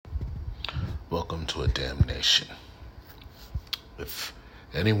Welcome to a damnation. If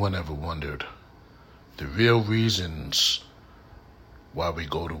anyone ever wondered the real reasons why we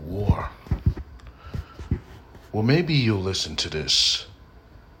go to war, well, maybe you'll listen to this.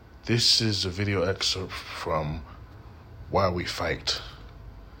 This is a video excerpt from Why We Fight.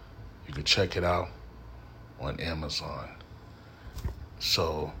 You can check it out on Amazon.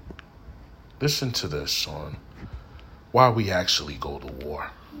 So, listen to this on why we actually go to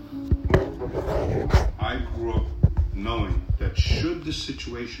war. I grew up knowing that should the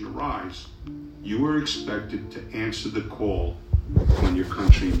situation arise, you were expected to answer the call when your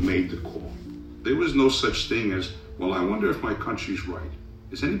country made the call. There was no such thing as, well, I wonder if my country's right.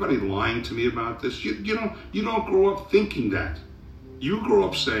 Is anybody lying to me about this? You don't grow up thinking that. You grow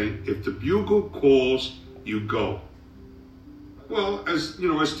up saying, if the bugle calls, you go. Well, as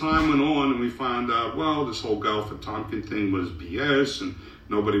time went on and we found out, well, this whole Gulf of Tonkin thing was BS and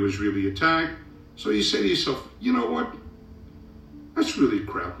nobody was really attacked. So you say to yourself, you know what? That's really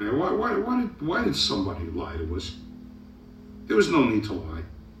crap, man. Why did somebody lie to us? There was no need to lie.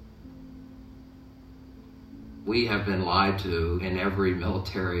 We have been lied to in every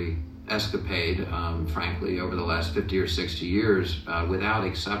military escapade, frankly, over the last 50 or 60 years, without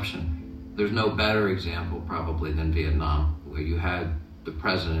exception. There's no better example probably than Vietnam, where you had the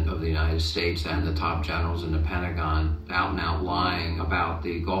President of the United States and the top generals in the Pentagon out and out lying about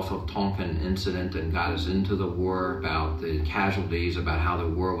the Gulf of Tonkin incident that got us into the war, about the casualties, about how the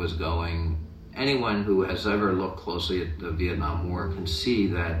war was going. Anyone who has ever looked closely at the Vietnam War can see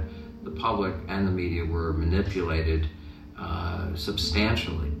that the public and the media were manipulated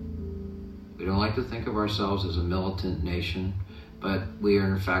substantially. We don't like to think of ourselves as a militant nation, but we are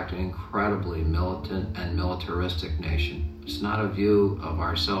in fact an incredibly militant and militaristic nation. It's not a view of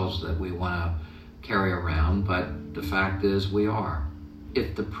ourselves that we want to carry around, but the fact is we are.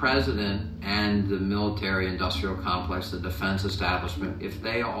 If the president and the military-industrial complex, the defense establishment, if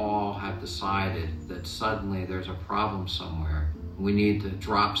they all have decided that suddenly there's a problem somewhere, we need to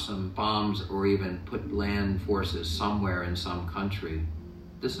drop some bombs or even put land forces somewhere in some country,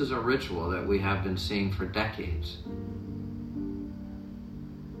 this is a ritual that we have been seeing for decades.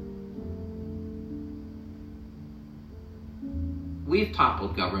 We've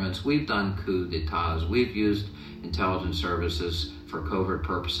toppled governments, we've done coups d'etats, we've used intelligence services for covert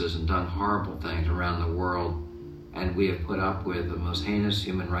purposes and done horrible things around the world, and we have put up with the most heinous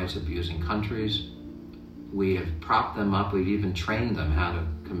human rights abusing countries. We have propped them up, we've even trained them how to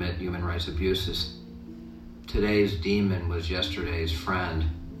commit human rights abuses. Today's demon was yesterday's friend,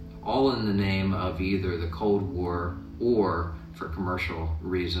 all in the name of either the Cold War or for commercial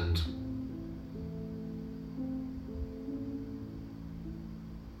reasons.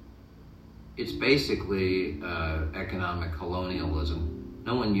 It's basically economic colonialism.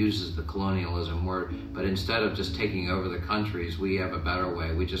 No one uses the colonialism word, but instead of just taking over the countries, we have a better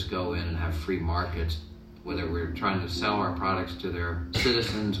way. We just go in and have free markets. Whether we're trying to sell our products to their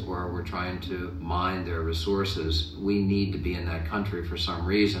citizens or we're trying to mine their resources, we need to be in that country for some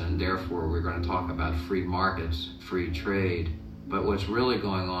reason, and therefore we're going to talk about free markets, free trade. But what's really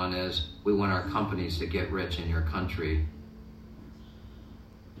going on is we want our companies to get rich in your country.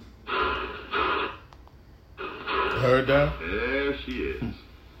 Heard that? There she is.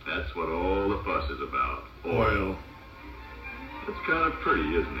 That's what all the fuss is about. Oil. It's kind of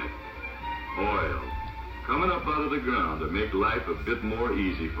pretty, isn't it? Oil. Coming up out of the ground to make life a bit more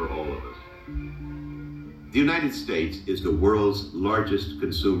easy for all of us. The United States is the world's largest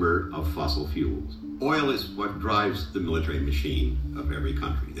consumer of fossil fuels. Oil is what drives the military machine of every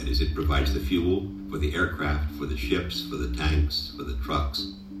country. That is, it provides the fuel for the aircraft, for the ships, for the tanks, for the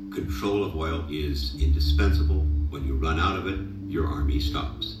trucks. Control of oil is indispensable. When you run out of it, your army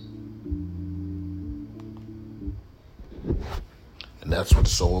stops. And that's what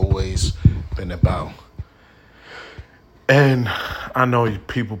it's always been about. And I know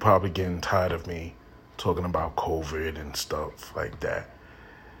people probably getting tired of me talking about COVID and stuff like that.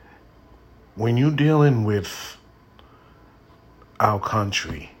 When you're dealing with our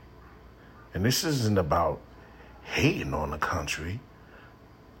country, and this isn't about hating on the country,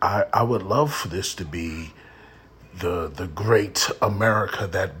 I would love for this to be the great America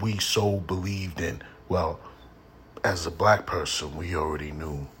that we so believed in. Well, as a black person, we already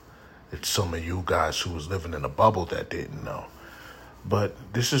knew. It's some of you guys who was living in a bubble that didn't know. But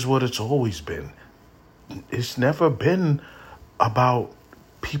this is what it's always been. It's never been about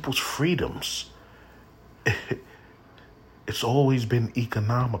people's freedoms. It's always been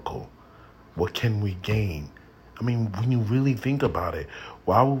economical. What can we gain? I mean, when you really think about it,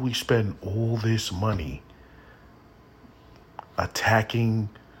 why would we spend all this money attacking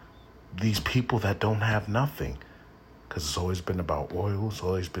these people that don't have nothing. Because it's always been about oil. It's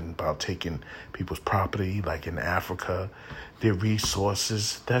always been about taking people's property, like in Africa, their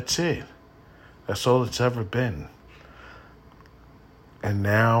resources. That's it. That's all it's ever been. And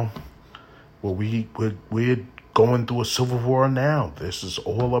now, well, we're going through a civil war now. This is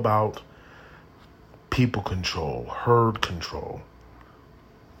all about people control, herd control.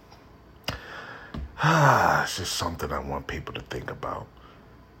 It's just something I want people to think about,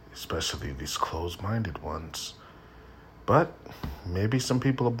 especially these closed-minded ones. But maybe some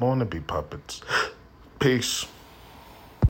people are born to be puppets. Peace.